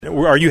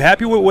Are you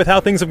happy with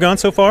how things have gone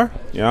so far?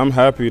 Yeah, I'm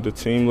happy. The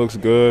team looks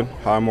good,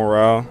 high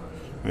morale,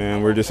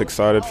 and we're just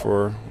excited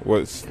for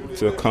what's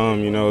to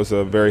come. You know, it's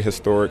a very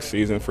historic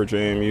season for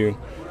JMU,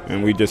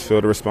 and we just feel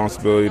the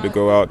responsibility to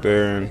go out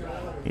there and,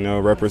 you know,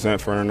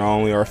 represent for not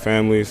only our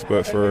families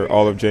but for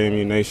all of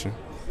JMU Nation.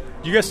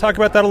 You guys talk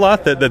about that a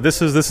lot, that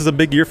this is a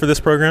big year for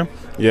this program?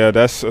 Yeah,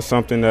 that's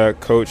something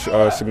that Coach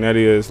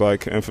Cignetti has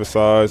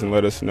emphasized and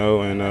let us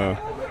know, and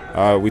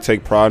we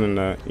take pride in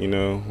that. You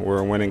know, we're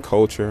a winning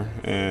culture,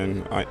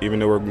 and even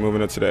though we're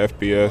moving up to the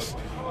FBS,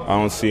 I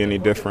don't see any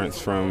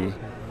difference from.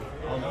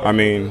 I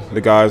mean,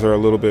 the guys are a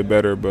little bit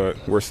better,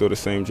 but we're still the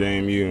same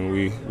JMU,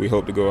 and we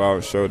hope to go out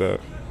and show that.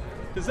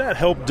 Does that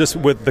help just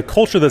with the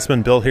culture that's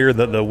been built here,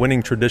 the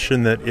winning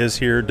tradition that is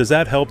here? Does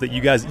that help that you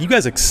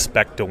guys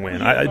expect to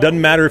win? It doesn't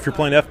matter if you're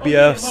playing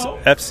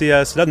FBS,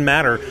 FCS, it doesn't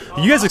matter.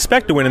 You guys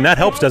expect to win, and that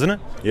helps, doesn't it?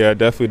 Yeah, it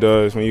definitely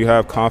does. When you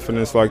have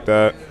confidence like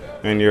that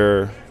and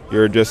you're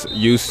just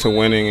used to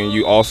winning, and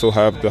you also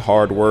have the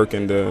hard work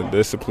and the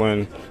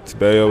discipline to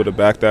be able to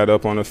back that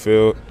up on the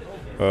field,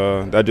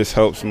 that just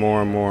helps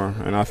more and more,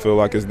 and I feel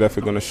like it's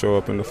definitely going to show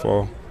up in the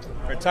fall.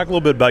 All right, talk a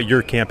little bit about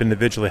your camp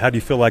individually. How do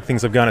you feel like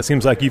things have gone? It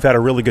seems like you've had a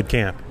really good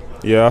camp.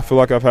 Yeah, I feel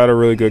like I've had a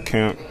really good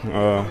camp.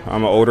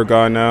 I'm an older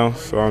guy now,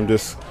 so I'm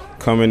just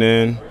coming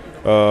in.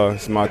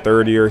 It's my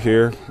third year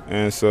here,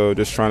 and so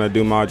just trying to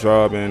do my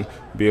job and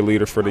be a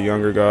leader for the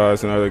younger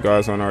guys and other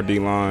guys on our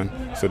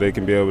D-line so they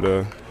can be able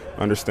to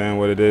understand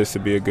what it is to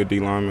be a good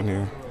D lineman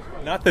here.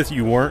 Not that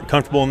you weren't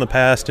comfortable in the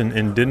past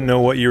and didn't know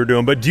what you were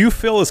doing, but do you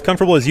feel as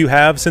comfortable as you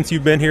have since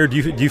you've been here? Do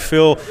you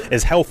feel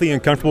as healthy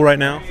and comfortable right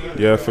now?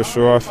 Yeah, for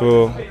sure. I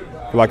feel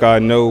like I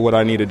know what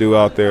I need to do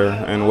out there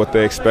and what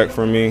they expect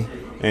from me,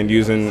 and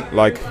using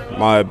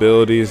my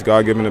abilities,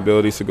 God-given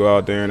abilities, to go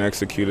out there and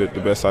execute it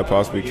the best I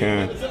possibly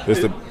can.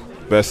 It's the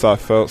best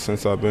I've felt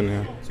since I've been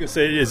here. I was going to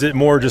say, is it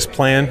more just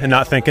playing and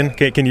not thinking?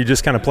 Can you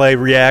just kind of play,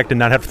 react, and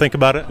not have to think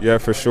about it? Yeah,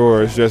 for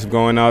sure. It's just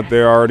going out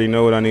there. I already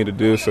know what I need to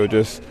do, so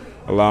just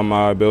allow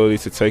my ability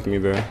to take me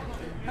there.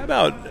 How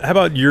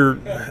about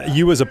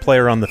you as a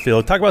player on the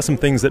field? Talk about some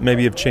things that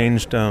maybe have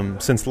changed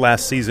since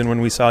last season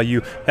when we saw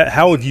you.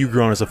 How have you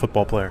grown as a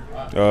football player?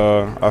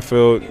 I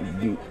feel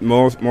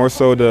more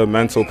so the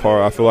mental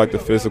part. I feel like the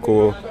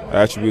physical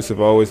attributes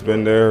have always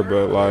been there,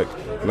 but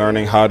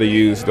learning how to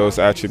use those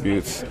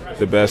attributes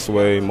the best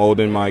way,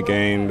 molding my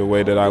game the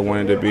way that I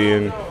wanted to be,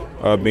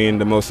 and being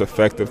the most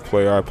effective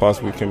player I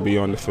possibly can be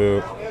on the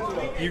field.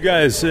 You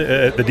guys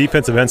at the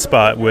defensive end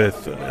spot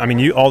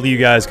all of you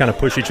guys kind of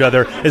push each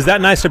other. Is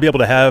that nice to be able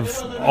to have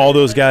all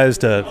those guys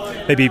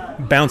to maybe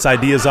bounce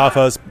ideas off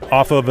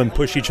of and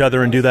push each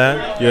other and do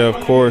that? Yeah, of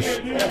course.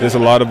 There's a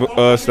lot of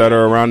us that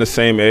are around the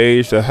same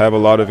age that have a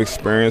lot of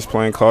experience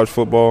playing college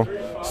football.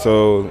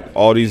 So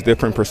all these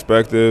different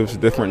perspectives,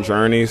 different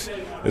journeys,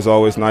 it's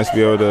always nice to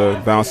be able to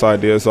bounce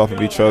ideas off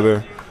of each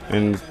other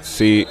and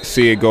see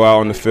it go out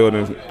on the field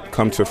and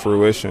come to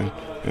fruition.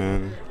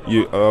 And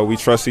we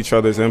trust each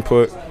other's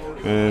input,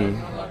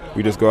 and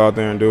we just go out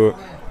there and do it.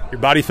 Your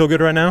body feel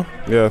good right now?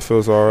 Yeah, it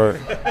feels all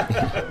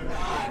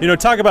right.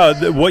 Talk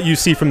about what you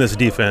see from this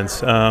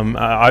defense.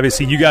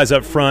 Obviously, you guys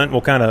up front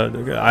will kind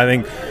of, I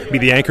think, be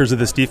the anchors of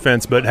this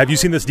defense. But have you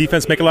seen this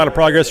defense make a lot of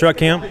progress throughout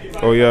camp?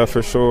 Oh, yeah,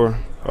 for sure.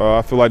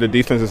 I feel like the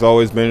defense has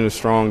always been a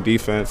strong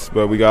defense,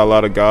 but we got a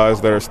lot of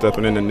guys that are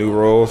stepping into new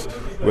roles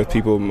with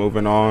people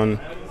moving on.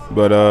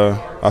 But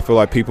I feel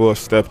like people have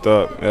stepped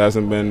up. It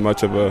hasn't been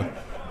much of a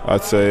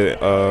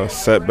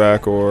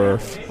setback or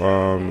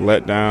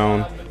let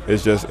down.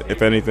 It's just,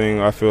 if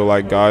anything, I feel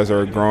like guys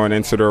are growing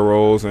into their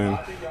roles, and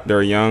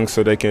they're young,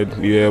 so they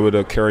can be able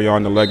to carry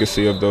on the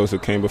legacy of those who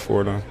came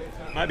before them.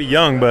 Might be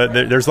young, but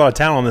there's a lot of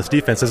talent on this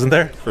defense, isn't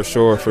there? For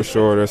sure.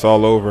 It's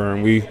all over,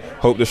 and we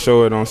hope to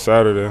show it on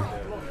Saturday.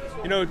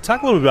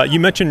 Talk a little bit about, you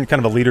mentioned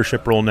kind of a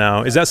leadership role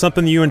now. Is that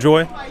something you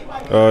enjoy?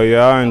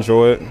 Yeah, I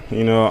enjoy it.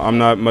 I'm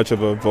not much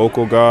of a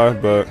vocal guy,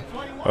 but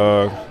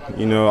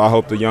I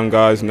hope the young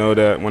guys know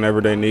that whenever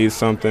they need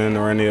something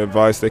or any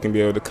advice, they can be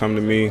able to come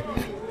to me,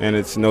 and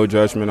it's no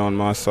judgment on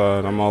my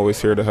side. I'm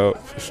always here to help,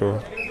 for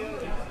sure.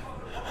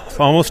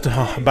 Almost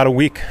about a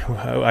week,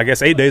 I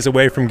guess 8 days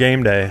away from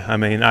game day.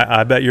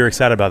 I bet you're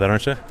excited about that,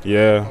 aren't you?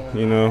 Yeah,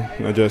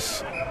 I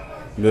just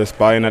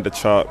biting at the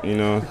chop,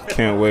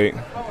 can't wait.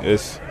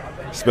 It's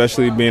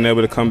especially being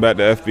able to come back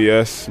to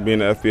FBS,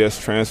 being an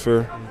FBS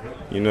transfer.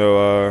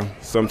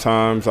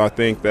 Sometimes I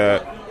think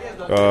that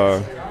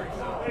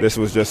this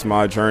was just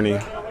my journey,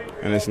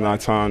 and it's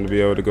not time to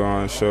be able to go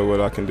on and show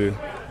what I can do.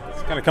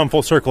 It's kind of come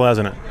full circle,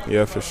 hasn't it?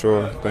 Yeah, for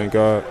sure. Thank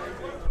God.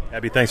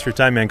 Abby, thanks for your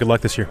time, man. Good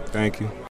luck this year. Thank you.